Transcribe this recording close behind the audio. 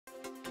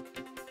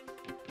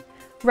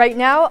Right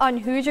now on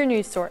Hoosier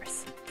News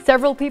Source,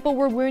 several people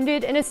were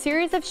wounded in a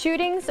series of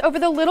shootings over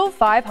the Little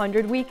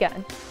 500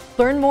 weekend.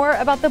 Learn more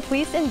about the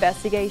police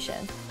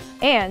investigation.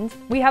 And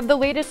we have the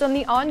latest on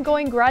the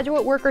ongoing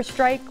graduate worker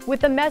strike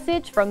with a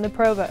message from the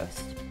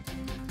Provost.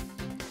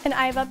 And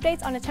I have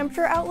updates on a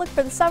temperature outlook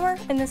for the summer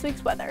and this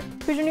week's weather.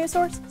 Hoosier News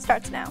Source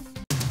starts now.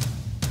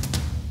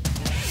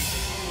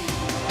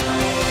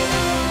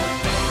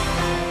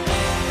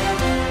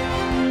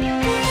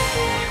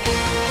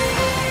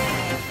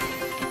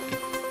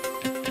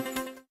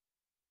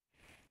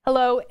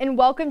 Hello and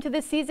welcome to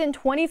the season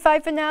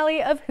 25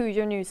 finale of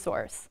Hoosier News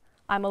Source.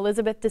 I'm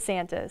Elizabeth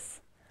DeSantis.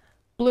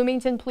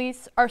 Bloomington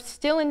police are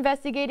still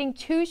investigating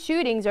two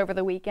shootings over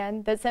the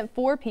weekend that sent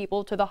 4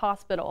 people to the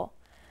hospital.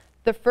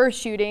 The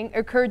first shooting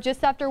occurred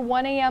just after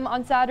 1 a.m.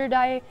 on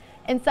Saturday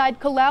inside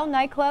Kalao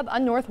nightclub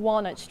on North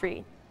Walnut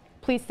Street.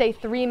 Police say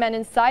 3 men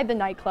inside the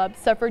nightclub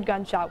suffered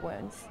gunshot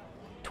wounds.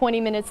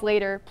 20 minutes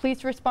later,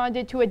 police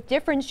responded to a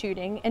different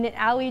shooting in an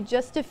alley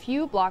just a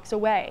few blocks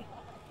away.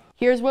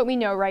 Here's what we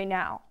know right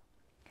now.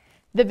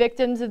 The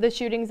victims of the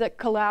shootings at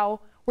Kalao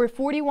were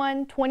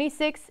 41,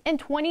 26, and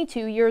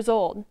 22 years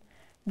old.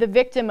 The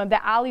victim of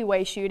the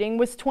alleyway shooting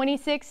was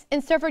 26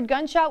 and suffered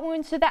gunshot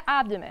wounds to the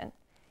abdomen.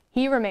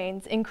 He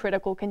remains in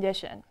critical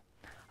condition.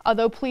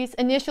 Although police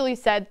initially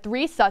said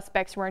 3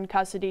 suspects were in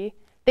custody,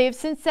 they have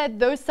since said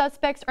those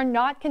suspects are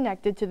not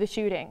connected to the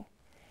shooting.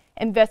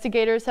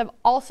 Investigators have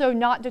also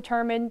not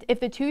determined if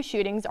the 2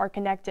 shootings are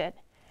connected.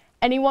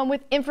 Anyone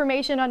with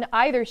information on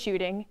either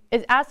shooting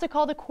is asked to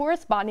call the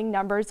corresponding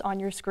numbers on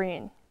your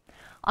screen.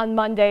 On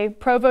Monday,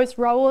 Provost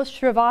Raul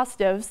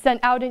Shrivastov sent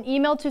out an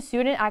email to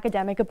student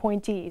academic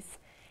appointees.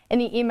 In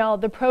the email,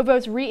 the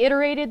Provost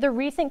reiterated the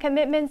recent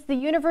commitments the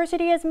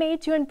university has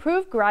made to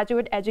improve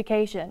graduate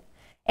education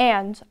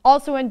and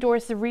also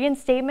endorsed the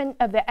reinstatement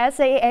of the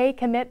SAA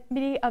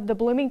Committee of the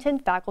Bloomington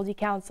Faculty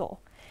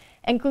Council.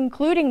 And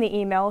concluding the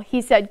email,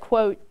 he said,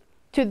 quote,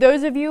 "To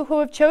those of you who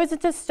have chosen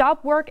to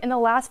stop work in the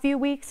last few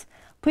weeks,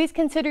 please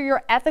consider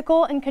your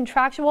ethical and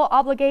contractual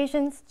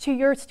obligations to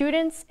your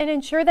students and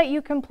ensure that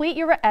you complete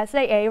your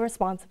SAA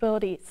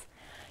responsibilities.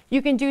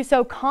 You can do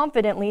so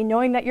confidently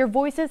knowing that your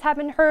voices have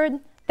been heard,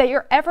 that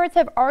your efforts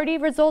have already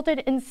resulted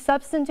in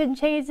substantive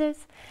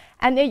changes,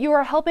 and that you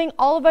are helping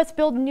all of us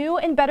build new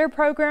and better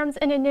programs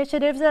and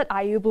initiatives at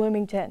IU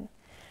Bloomington.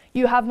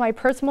 You have my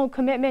personal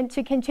commitment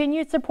to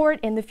continued support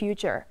in the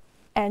future."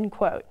 End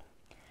quote.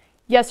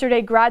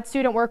 Yesterday, grad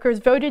student workers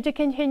voted to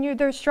continue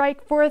their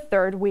strike for a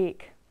 3rd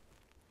week.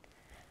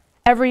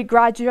 Every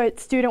graduate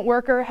student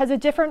worker has a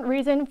different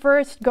reason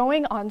for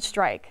going on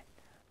strike.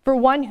 For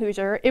one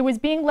Hoosier, it was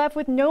being left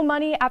with no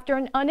money after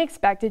an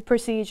unexpected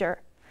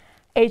procedure.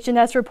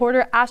 HNS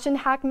reporter Ashton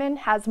Hackman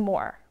has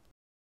more.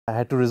 I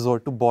had to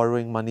resort to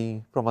borrowing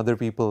money from other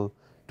people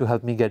to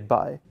help me get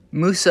by.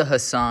 Musa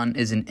Hassan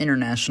is an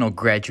international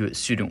graduate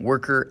student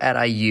worker at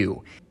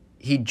IU.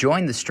 He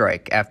joined the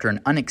strike after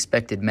an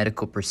unexpected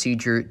medical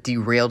procedure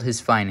derailed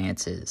his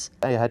finances.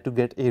 I had to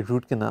get a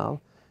root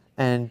canal,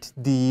 and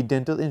the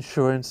dental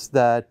insurance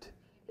that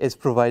is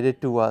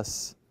provided to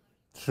us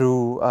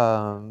through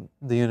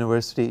the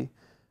university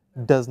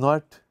does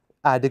not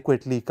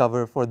adequately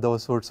cover for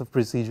those sorts of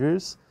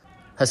procedures.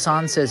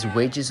 Hassan says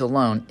wages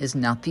alone is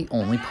not the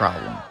only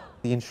problem.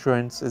 The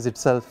insurance is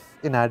itself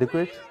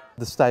inadequate.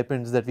 The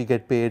stipends that we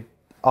get paid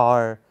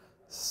are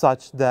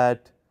such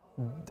that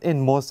in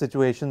most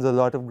situations, a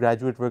lot of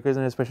graduate workers,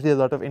 and especially a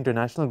lot of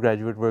international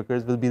graduate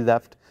workers, will be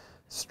left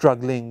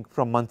struggling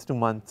from month to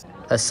month.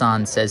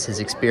 Hassan says his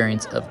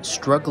experience of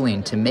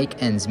struggling to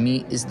make ends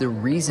meet is the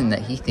reason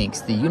that he thinks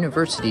the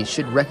university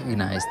should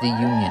recognize the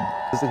union.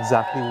 This is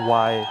exactly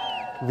why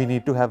we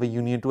need to have a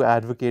union to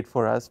advocate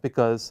for us,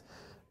 because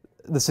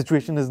the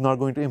situation is not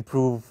going to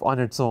improve on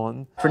its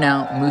own. For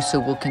now,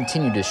 Musa will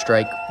continue to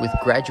strike with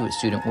graduate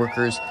student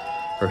workers.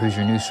 For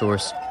Hoosier News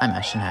Source, I'm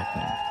Ashton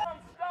Hackman.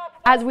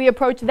 As we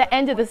approach the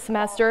end of the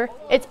semester,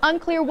 it's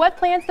unclear what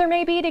plans there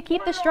may be to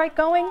keep the strike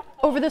going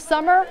over the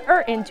summer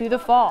or into the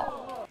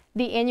fall.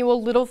 The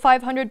annual Little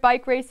 500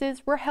 bike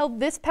races were held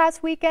this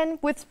past weekend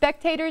with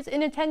spectators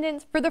in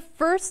attendance for the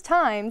first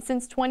time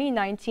since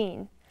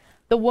 2019.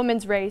 The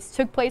women's race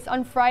took place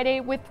on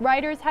Friday with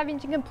riders having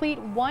to complete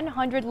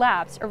 100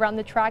 laps around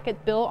the track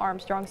at Bill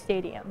Armstrong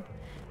Stadium.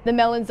 The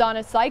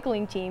Melanzana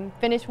cycling team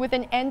finished with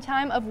an end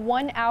time of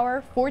 1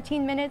 hour,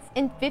 14 minutes,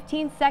 and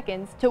 15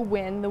 seconds to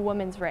win the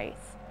women's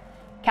race.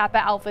 Kappa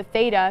Alpha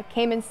Theta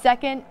came in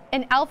 2nd,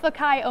 and Alpha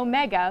Chi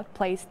Omega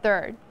placed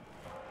 3rd.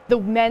 The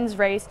men's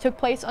race took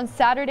place on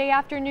Saturday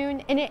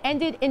afternoon, and it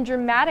ended in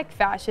dramatic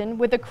fashion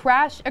with a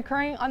crash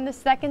occurring on the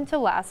 2nd to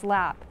last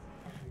lap.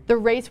 The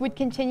race would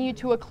continue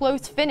to a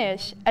close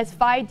finish as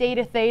Phi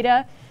Data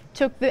Theta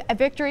took the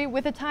victory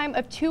with a time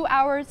of 2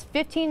 hours,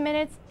 15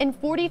 minutes, and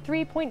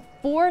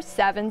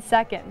 43.47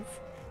 seconds.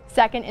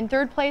 2nd and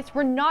 3rd place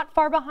were not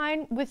far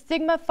behind, with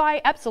Sigma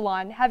Phi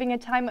Epsilon having a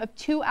time of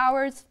 2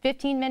 hours,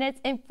 15 minutes,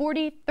 and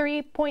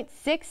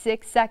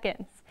 43.66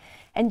 seconds,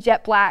 and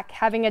Jet Black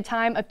having a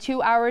time of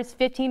 2 hours,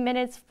 15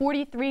 minutes,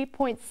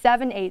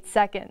 43.78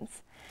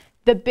 seconds.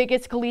 The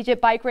biggest collegiate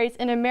bike race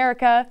in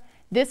America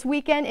this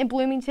weekend in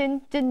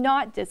Bloomington did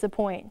not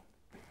disappoint.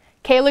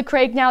 Kayla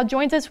Craig now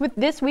joins us with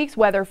this week's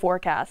weather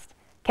forecast.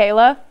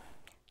 Kayla?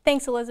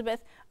 Thanks,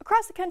 Elizabeth.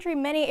 Across the country,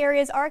 many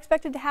areas are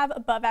expected to have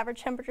above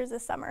average temperatures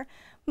this summer.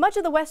 Much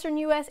of the western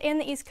U.S. and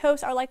the East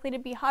Coast are likely to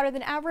be hotter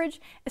than average,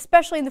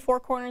 especially in the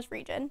Four Corners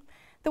region.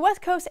 The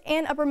West Coast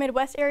and upper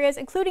Midwest areas,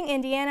 including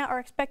Indiana, are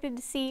expected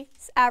to see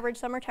average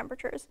summer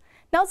temperatures.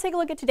 Now let's take a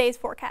look at today's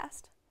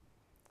forecast.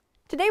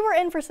 Today we're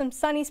in for some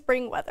sunny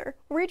spring weather.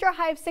 We'll reach our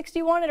high of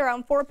 61 at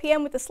around 4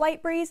 p.m. with a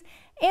slight breeze,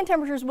 and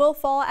temperatures will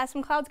fall as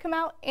some clouds come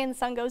out and the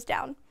sun goes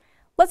down.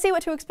 Let's see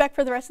what to expect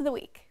for the rest of the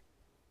week.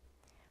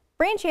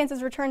 Rain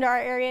chances return to our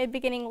area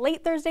beginning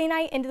late Thursday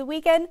night into the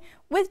weekend,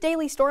 with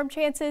daily storm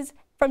chances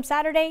from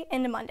Saturday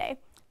into Monday.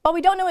 While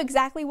we don't know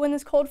exactly when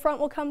this cold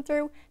front will come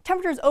through,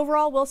 temperatures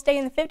overall will stay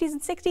in the 50s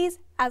and 60s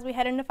as we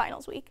head into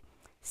finals week.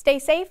 Stay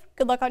safe,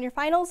 good luck on your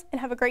finals,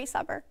 and have a great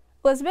summer.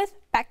 Elizabeth,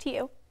 back to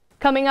you.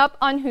 Coming up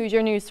on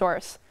Hoosier News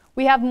Source,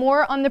 we have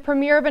more on the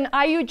premiere of an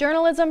IU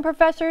journalism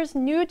professor's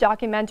new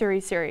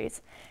documentary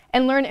series,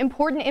 and learn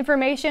important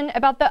information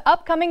about the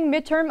upcoming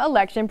midterm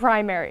election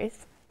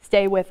primaries.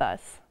 Stay with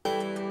us.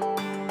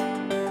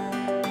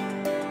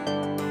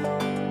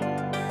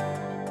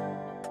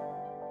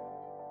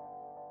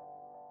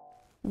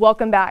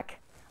 Welcome back.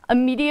 A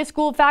media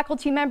school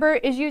faculty member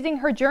is using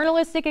her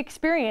journalistic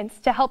experience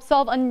to help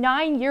solve a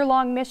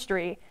 9-year-long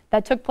mystery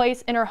that took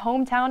place in her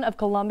hometown of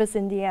Columbus,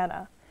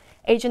 Indiana.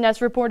 HNS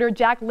reporter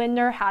Jack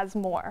Lindner has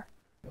more.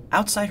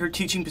 Outside her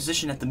teaching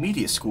position at the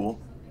media school,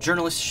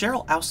 journalist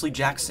Cheryl Ousley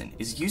Jackson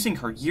is using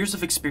her years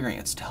of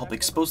experience to help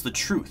expose the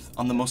truth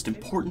on the most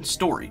important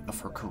story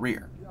of her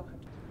career.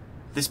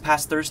 This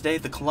past Thursday,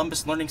 the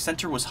Columbus Learning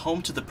Center was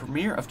home to the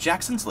premiere of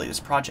Jackson's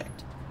latest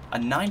project, a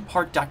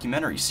 9-part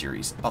documentary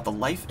series about the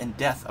life and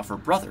death of her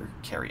brother,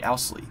 Kerry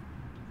Ousley.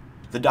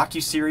 The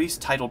docuseries,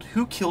 titled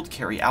Who Killed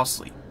Kerry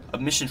Ousley? A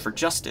Mission for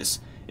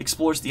Justice,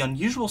 explores the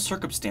unusual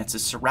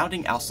circumstances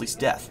surrounding Ousley's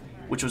death,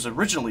 which was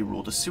originally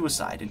ruled a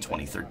suicide in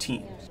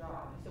 2013.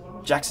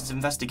 Jackson's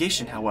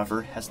investigation,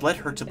 however, has led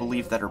her to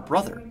believe that her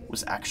brother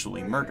was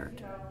actually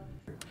murdered.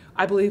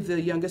 I believe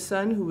the youngest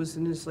son, who was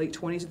in his late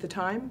 20s at the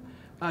time,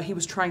 he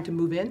was trying to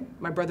move in.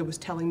 My brother was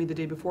telling me the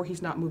day before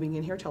he's not moving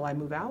in here till I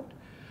move out.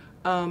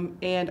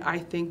 And I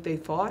think they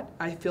fought.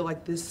 I feel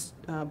like this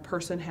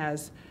person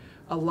has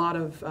a lot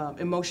of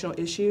emotional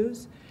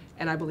issues,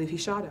 and I believe he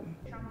shot him.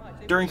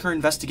 During her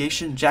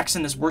investigation,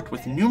 Jackson has worked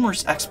with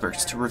numerous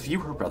experts to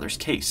review her brother's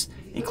case,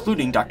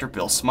 including Dr.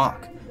 Bill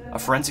Smock, a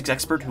forensics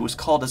expert who was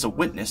called as a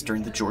witness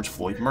during the George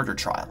Floyd murder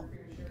trial.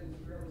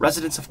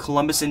 Residents of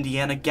Columbus,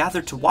 Indiana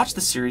gathered to watch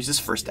the series'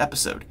 first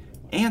episode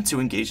and to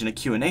engage in a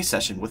Q&A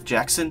session with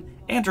Jackson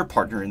and her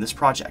partner in this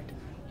project,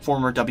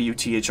 former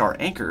WTHR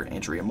anchor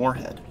Andrea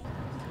Moorhead.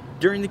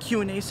 During the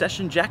Q&A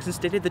session, Jackson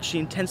stated that she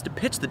intends to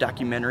pitch the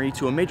documentary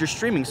to a major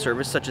streaming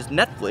service such as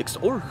Netflix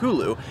or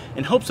Hulu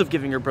in hopes of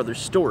giving her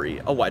brother's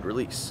story a wide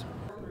release.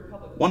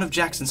 One of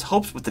Jackson's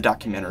hopes with the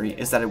documentary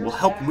is that it will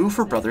help move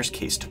her brother's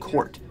case to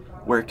court,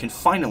 where it can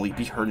finally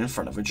be heard in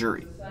front of a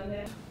jury.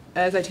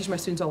 As I teach my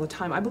students all the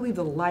time, I believe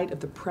the light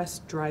of the press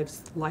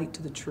drives light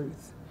to the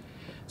truth.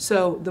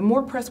 So the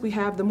more press we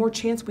have, the more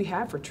chance we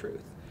have for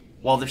truth.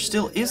 While there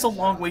still is a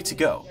long way to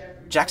go,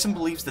 Jackson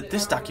believes that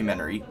this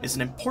documentary is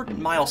an important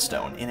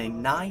milestone in a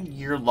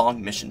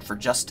 9-year-long mission for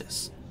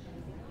justice.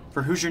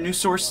 For Hoosier News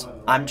Source,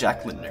 I'm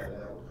Jack Lindner.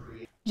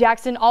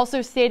 Jackson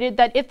also stated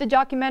that if the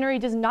documentary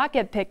does not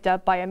get picked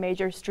up by a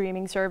major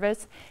streaming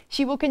service,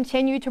 she will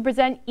continue to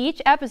present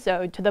each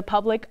episode to the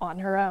public on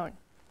her own.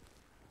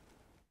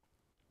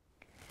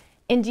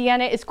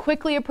 Indiana is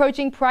quickly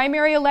approaching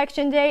primary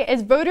election day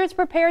as voters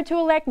prepare to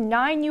elect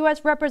 9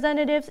 U.S.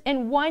 representatives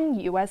and 1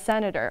 U.S.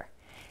 senator.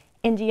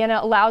 Indiana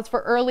allows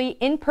for early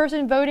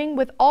in-person voting,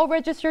 with all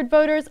registered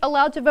voters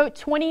allowed to vote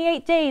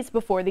 28 days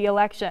before the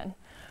election.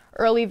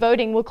 Early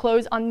voting will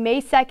close on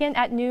May 2nd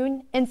at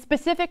noon, and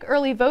specific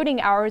early voting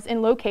hours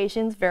and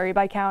locations vary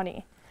by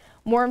county.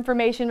 More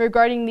information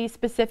regarding these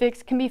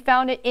specifics can be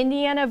found at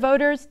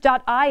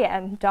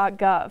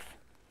indianavoters.in.gov.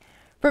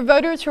 For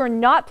voters who are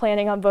not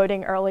planning on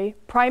voting early,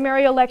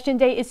 primary election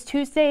day is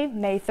Tuesday,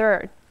 May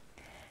 3rd.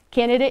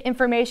 Candidate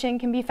information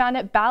can be found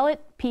at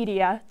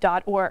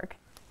ballotpedia.org.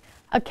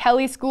 A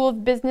Kelly School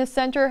of Business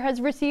Center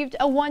has received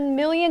a $1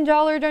 million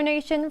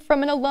donation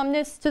from an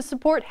alumnus to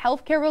support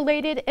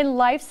healthcare-related and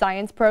life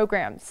science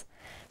programs.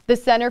 The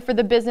Center for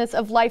the Business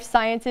of Life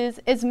Sciences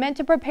is meant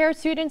to prepare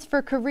students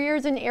for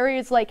careers in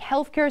areas like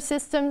healthcare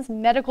systems,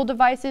 medical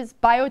devices,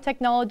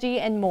 biotechnology,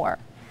 and more.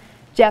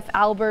 Jeff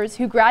Albers,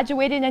 who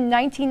graduated in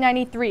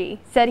 1993,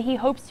 said he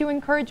hopes to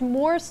encourage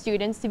more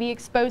students to be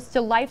exposed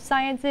to life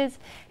sciences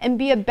and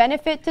be a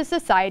benefit to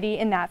society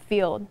in that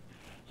field.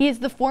 He is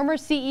the former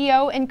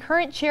CEO and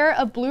current chair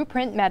of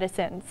Blueprint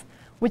Medicines,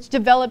 which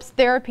develops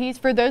therapies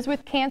for those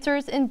with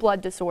cancers and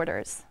blood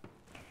disorders.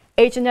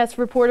 HNS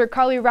reporter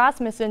Carly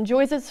Rasmussen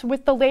joins us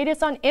with the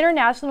latest on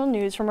international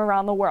news from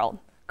around the world.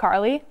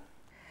 Carly?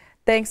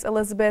 Thanks,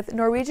 Elizabeth.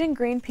 Norwegian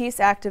Greenpeace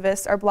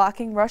activists are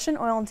blocking Russian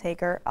oil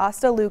tanker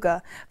Asta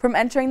Luga from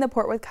entering the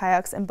port with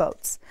kayaks and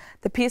boats.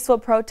 The peaceful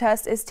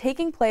protest is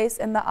taking place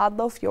in the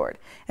Adlo Fjord,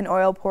 an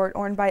oil port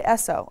owned by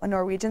Esso, a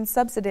Norwegian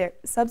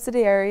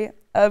subsidiary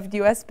of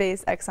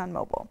U.S.-based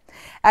ExxonMobil.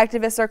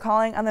 Activists are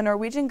calling on the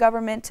Norwegian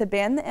government to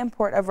ban the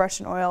import of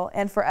Russian oil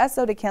and for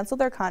Esso to cancel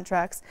their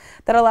contracts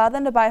that allow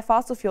them to buy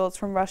fossil fuels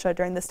from Russia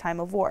during this time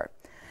of war.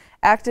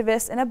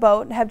 Activists in a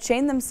boat have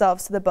chained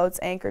themselves to the boat's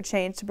anchor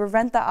chain to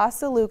prevent the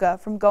Asta Luga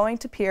from going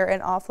to pier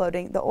and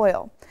offloading the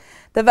oil.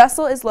 The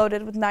vessel is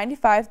loaded with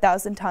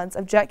 95,000 tons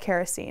of jet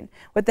kerosene,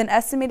 with an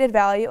estimated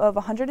value of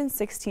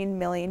 $116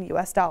 million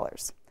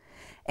US.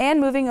 And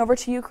moving over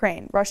to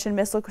Ukraine, Russian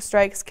missile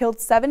strikes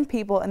killed 7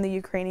 people in the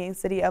Ukrainian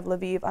city of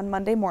Lviv on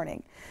Monday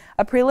morning.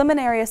 A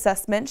preliminary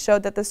assessment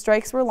showed that the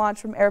strikes were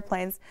launched from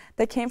airplanes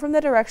that came from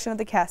the direction of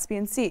the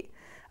Caspian Sea.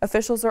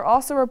 Officials are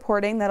also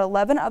reporting that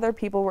 11 other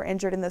people were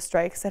injured in the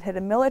strikes that hit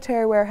a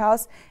military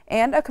warehouse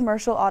and a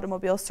commercial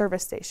automobile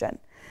service station.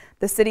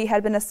 The city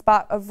had been a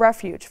spot of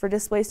refuge for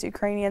displaced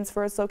Ukrainians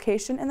for its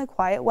location in the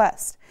quiet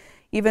West.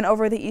 Even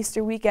over the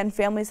Easter weekend,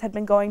 families had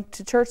been going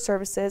to church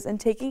services and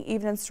taking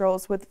evening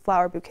strolls with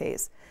flower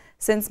bouquets.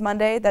 Since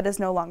Monday, that is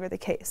no longer the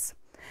case.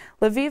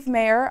 Lviv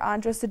Mayor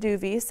Andras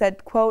Saduvi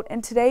said, quote,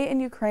 "And today in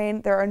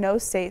Ukraine, there are no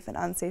safe and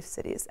unsafe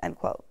cities," end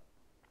quote.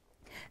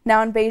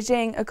 Now in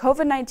Beijing, a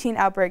COVID-19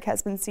 outbreak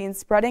has been seen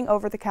spreading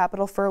over the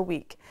capital for a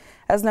week.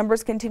 As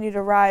numbers continue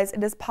to rise,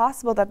 it is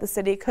possible that the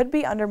city could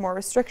be under more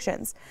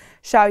restrictions.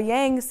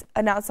 Shaoyang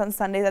announced on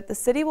Sunday that the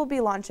city will be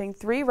launching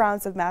 3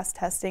 rounds of mass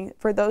testing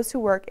for those who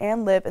work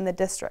and live in the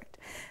district.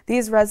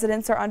 These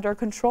residents are under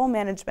control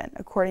management,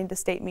 according to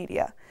state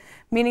media,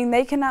 meaning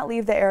they cannot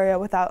leave the area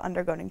without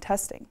undergoing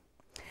testing.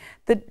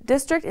 The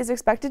district is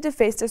expected to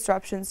face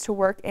disruptions to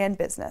work and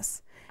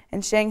business.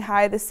 In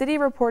Shanghai, the city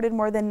reported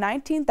more than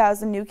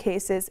 19,000 new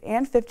cases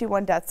and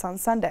 51 deaths on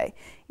Sunday,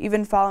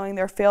 even following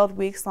their failed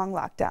weeks-long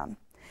lockdown.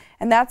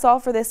 And that's all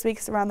for this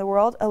week's Around the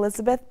World.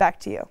 Elizabeth, back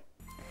to you.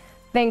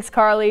 Thanks,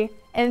 Carly.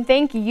 And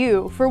thank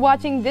you for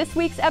watching this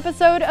week's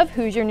episode of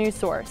Hoosier News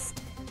Source.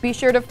 Be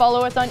sure to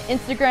follow us on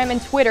Instagram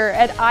and Twitter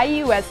at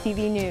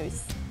IUSTV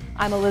News.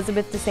 I'm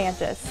Elizabeth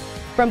DeSantis.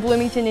 From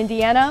Bloomington,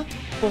 Indiana,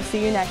 we'll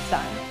see you next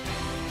time.